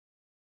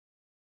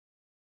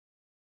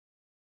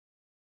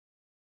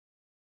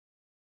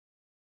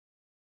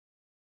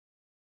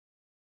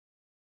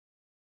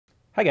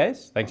Hi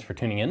guys, thanks for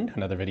tuning in to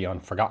another video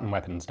on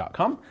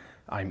ForgottenWeapons.com.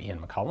 I'm Ian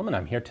McCollum and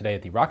I'm here today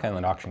at the Rock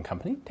Island Auction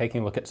Company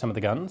taking a look at some of the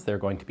guns they're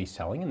going to be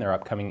selling in their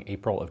upcoming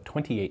April of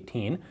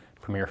 2018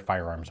 Premier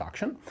Firearms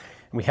Auction. And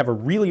we have a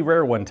really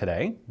rare one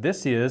today.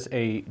 This is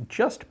a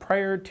just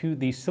prior to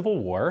the Civil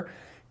War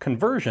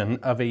conversion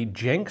of a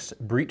Jenks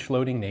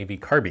breech-loading Navy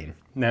carbine.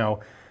 Now,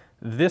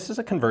 this is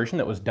a conversion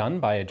that was done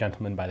by a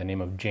gentleman by the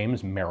name of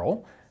James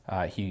Merrill.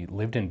 He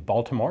lived in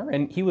Baltimore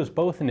and he was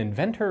both an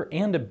inventor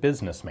and a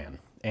businessman.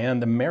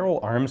 And the Merrill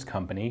Arms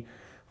Company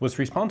was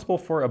responsible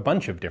for a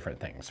bunch of different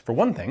things. For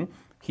one thing,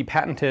 he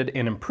patented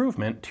an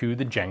improvement to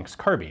the Jenks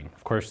carbine.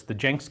 Of course, the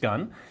Jenks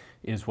gun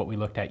is what we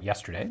looked at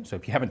yesterday. So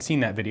if you haven't seen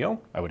that video,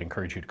 I would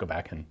encourage you to go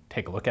back and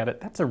take a look at it.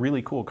 That's a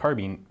really cool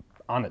carbine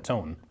on its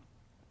own.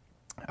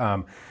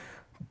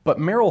 But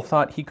Merrill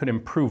thought he could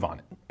improve on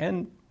it,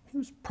 and he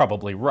was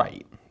probably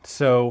right.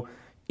 So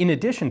in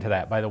addition to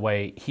that, by the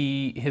way,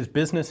 his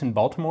business in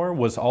Baltimore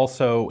was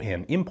also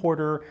an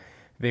importer.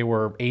 They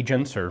were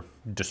agents or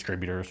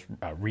distributors,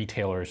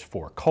 retailers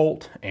for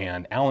Colt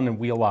and Allen &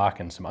 Wheelock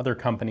and some other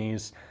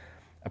companies.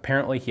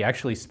 Apparently, he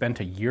actually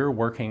spent a year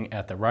working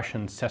at the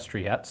Russian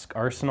Sestrietsk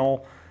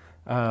arsenal.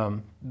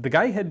 The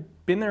guy had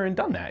been there and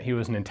done that. He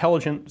was an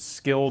intelligent,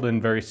 skilled, and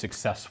very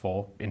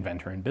successful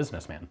inventor and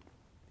businessman.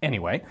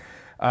 Anyway,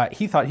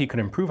 he thought he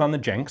could improve on the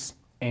Jenks,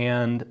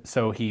 and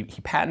so he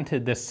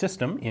patented this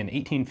system in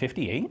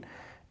 1858,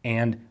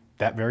 and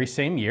that very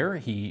same year,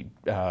 he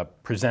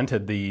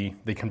presented the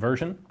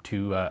conversion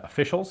to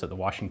officials at the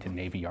Washington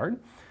Navy Yard.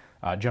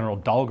 General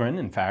Dahlgren,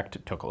 in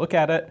fact, took a look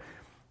at it,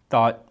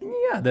 thought,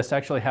 yeah, this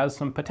actually has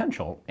some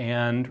potential,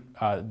 and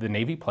the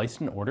Navy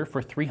placed an order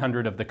for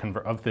 300 of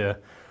the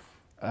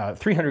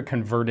 300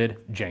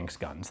 converted Jenks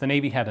guns. The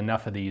Navy had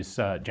enough of these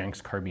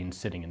Jenks carbines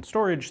sitting in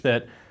storage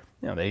that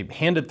they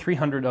handed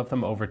 300 of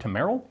them over to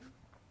Merrill,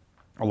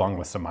 along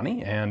with some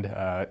money, and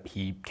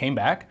he came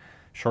back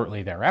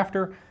shortly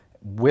thereafter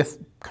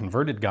with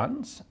converted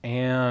guns,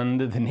 and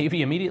the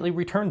Navy immediately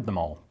returned them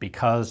all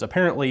because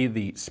apparently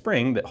the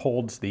spring that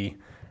holds the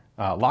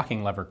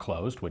locking lever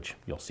closed, which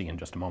you'll see in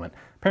just a moment,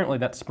 apparently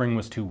that spring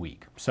was too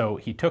weak. So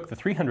he took the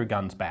 300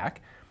 guns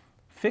back,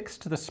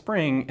 fixed the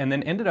spring, and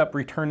then ended up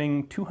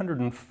returning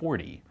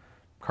 240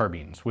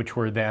 carbines, which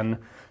were then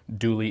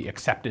duly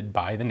accepted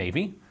by the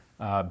Navy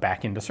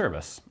back into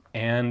service.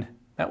 And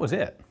that was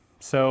it.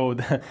 So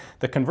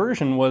the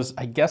conversion was,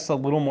 I guess, a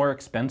little more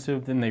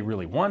expensive than they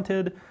really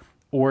wanted,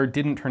 or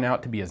didn't turn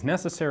out to be as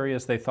necessary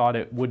as they thought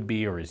it would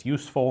be or as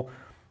useful.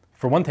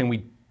 For one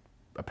thing,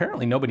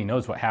 apparently nobody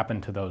knows what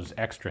happened to those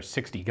extra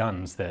 60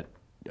 guns that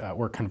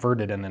were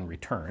converted and then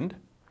returned.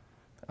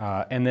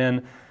 And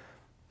then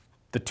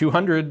the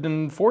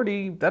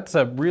 240, that's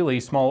a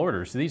really small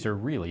order, so these are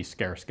really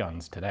scarce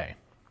guns today.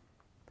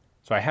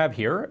 So I have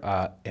here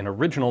an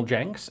original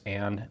Jenks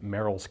and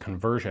Merrill's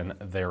conversion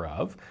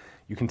thereof.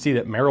 You can see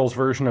that Merrill's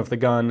version of the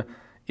gun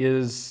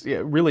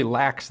really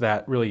lacks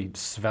that really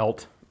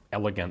svelte,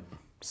 elegant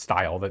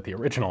style that the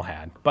original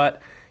had, but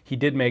he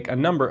did make a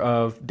number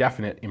of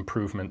definite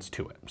improvements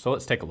to it. So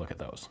let's take a look at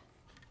those.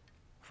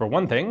 For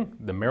one thing,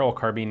 the Merrill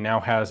carbine now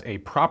has a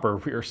proper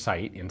rear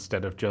sight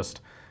instead of just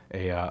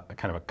a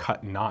kind of a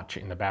cut notch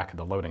in the back of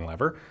the loading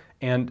lever.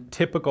 And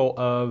typical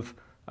of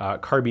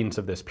carbines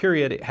of this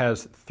period, it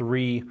has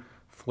three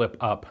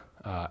flip-up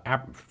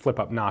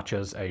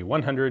notches, a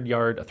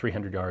 100-yard, a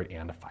 300-yard,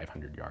 and a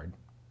 500-yard.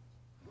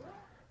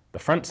 The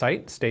front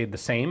sight stayed the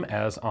same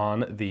as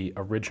on the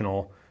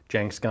original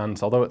Jenks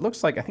guns, although it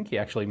looks like I think he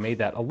actually made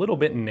that a little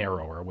bit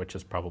narrower, which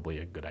is probably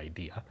a good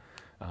idea.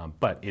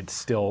 But it's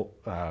still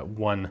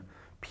one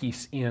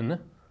piece in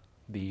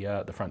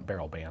the front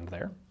barrel band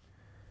there.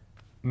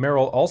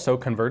 Merrill also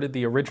converted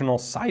the original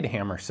side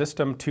hammer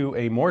system to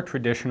a more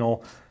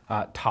traditional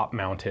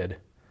top-mounted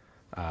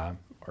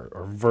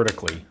or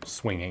vertically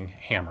swinging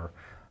hammer.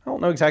 I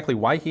don't know exactly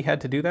why he had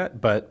to do that,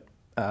 but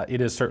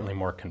it is certainly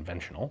more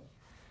conventional.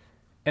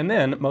 And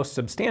then, most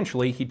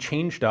substantially, he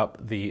changed up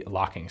the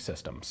locking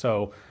system.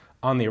 So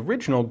on the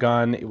original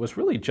gun, it was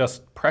really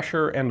just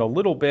pressure and a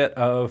little bit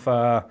of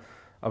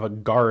a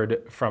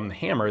guard from the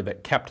hammer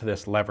that kept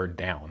this lever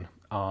down.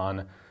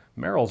 On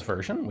Merrill's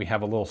version, we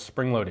have a little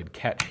spring-loaded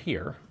catch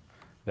here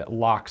that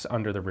locks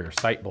under the rear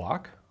sight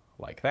block,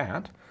 like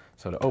that.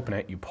 So to open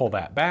it, you pull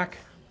that back,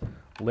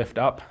 lift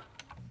up,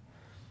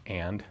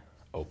 and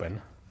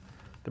open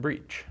the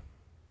breech.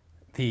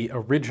 The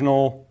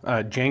original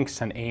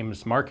Jenks and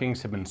Ames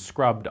markings have been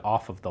scrubbed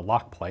off of the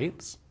lock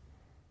plates,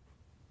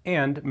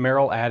 and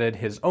Merrill added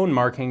his own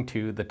marking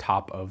to the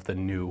top of the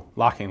new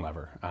locking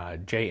lever.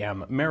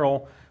 J.M.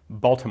 Merrill,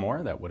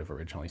 Baltimore, that would have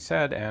originally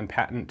said, and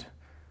patent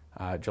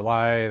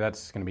July,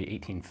 that's going to be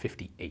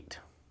 1858.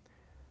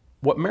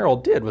 What Merrill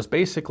did was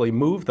basically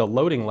move the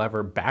loading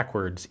lever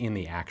backwards in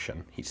the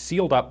action. He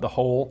sealed up the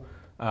hole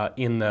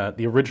in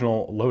the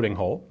original loading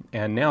hole,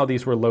 and now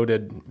these were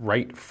loaded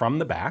right from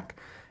the back.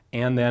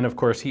 And then, of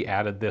course, he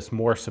added this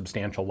more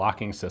substantial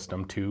locking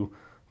system to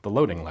the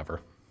loading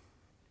lever.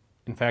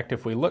 In fact,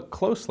 if we look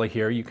closely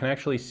here, you can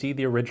actually see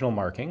the original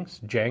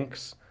markings,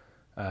 Jenks,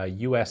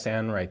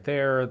 USN right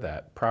there,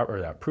 that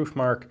proof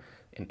mark,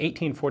 an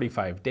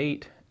 1845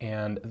 date,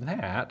 and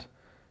that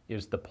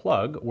is the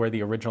plug where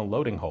the original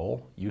loading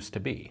hole used to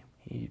be.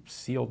 He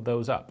sealed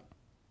those up.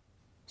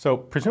 So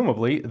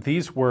presumably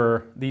these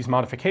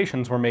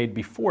modifications were made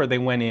before they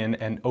went in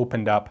and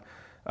opened up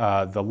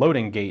the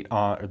loading gate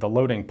or the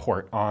loading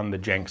port on the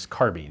Jenks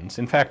carbines.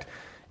 In fact,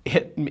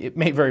 it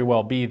may very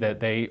well be that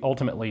they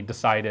ultimately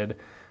decided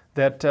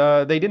that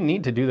they didn't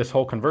need to do this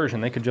whole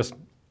conversion. They could just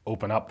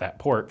open up that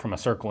port from a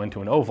circle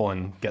into an oval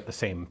and get the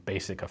same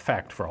basic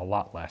effect for a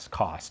lot less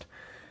cost.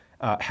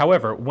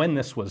 However, when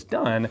this was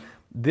done,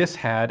 this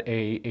had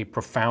a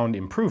profound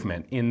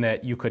improvement in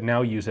that you could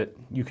now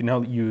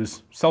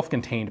use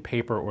self-contained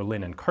paper or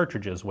linen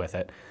cartridges with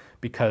it,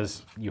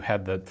 because you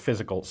had the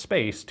physical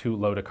space to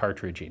load a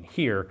cartridge in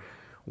here,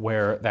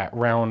 where that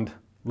round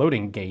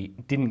loading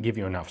gate didn't give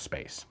you enough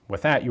space.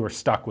 With that, you were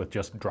stuck with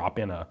just drop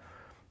in a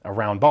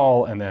round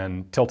ball and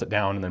then tilt it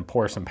down and then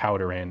pour some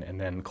powder in and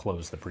then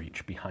close the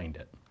breech behind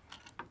it.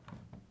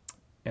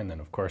 And then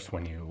of course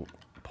when you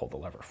pull the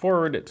lever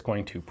forward, it's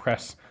going to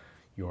press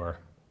your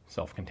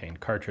self-contained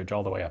cartridge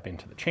all the way up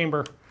into the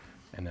chamber,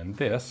 and then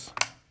this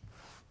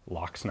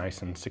locks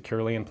nice and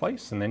securely in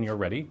place, and then you're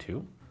ready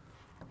to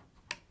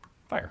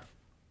fire.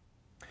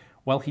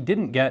 Well, he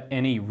didn't get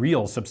any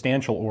real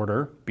substantial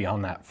order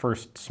beyond that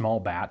first small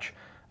batch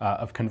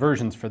of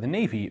conversions for the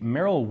Navy.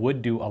 Merrill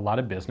would do a lot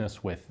of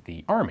business with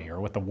the Army or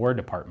with the War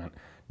Department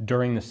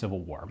during the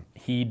Civil War.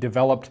 He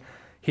developed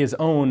his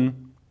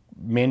own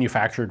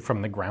manufactured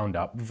from the ground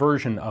up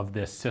version of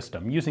this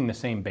system using the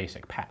same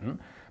basic patent,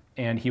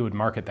 and he would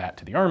market that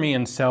to the Army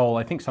and sell,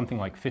 I think, something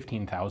like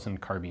 15,000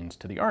 carbines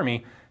to the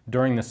Army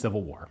during the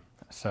Civil War.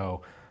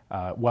 So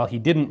while he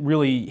didn't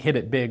really hit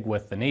it big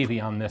with the Navy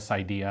on this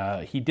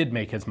idea, he did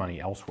make his money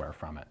elsewhere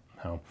from it.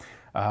 So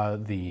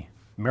the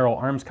Merrill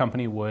Arms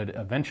Company would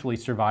eventually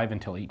survive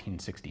until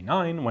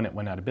 1869 when it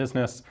went out of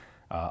business.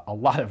 A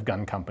lot of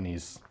gun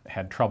companies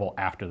had trouble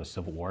after the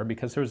Civil War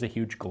because there was a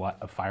huge glut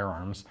of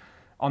firearms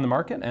on the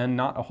market and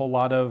not a whole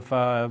lot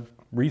of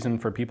reason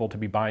for people to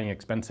be buying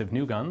expensive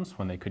new guns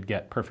when they could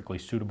get perfectly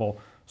suitable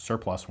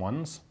surplus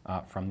ones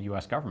from the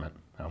US government.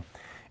 So,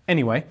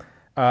 anyway,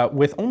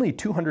 with only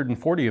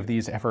 240 of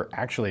these ever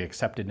actually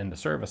accepted into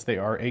service, they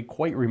are a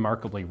quite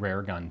remarkably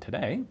rare gun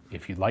today.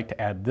 If you'd like to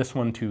add this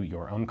one to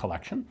your own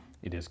collection,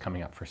 it is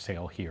coming up for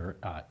sale here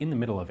in the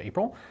middle of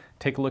April.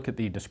 Take a look at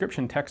the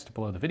description text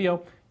below the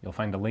video. You'll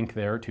find a link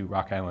there to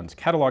Rock Island's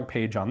catalog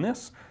page on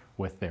this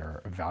with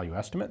their value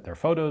estimate, their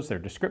photos, their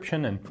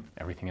description, and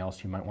everything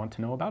else you might want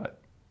to know about it.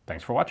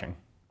 Thanks for watching.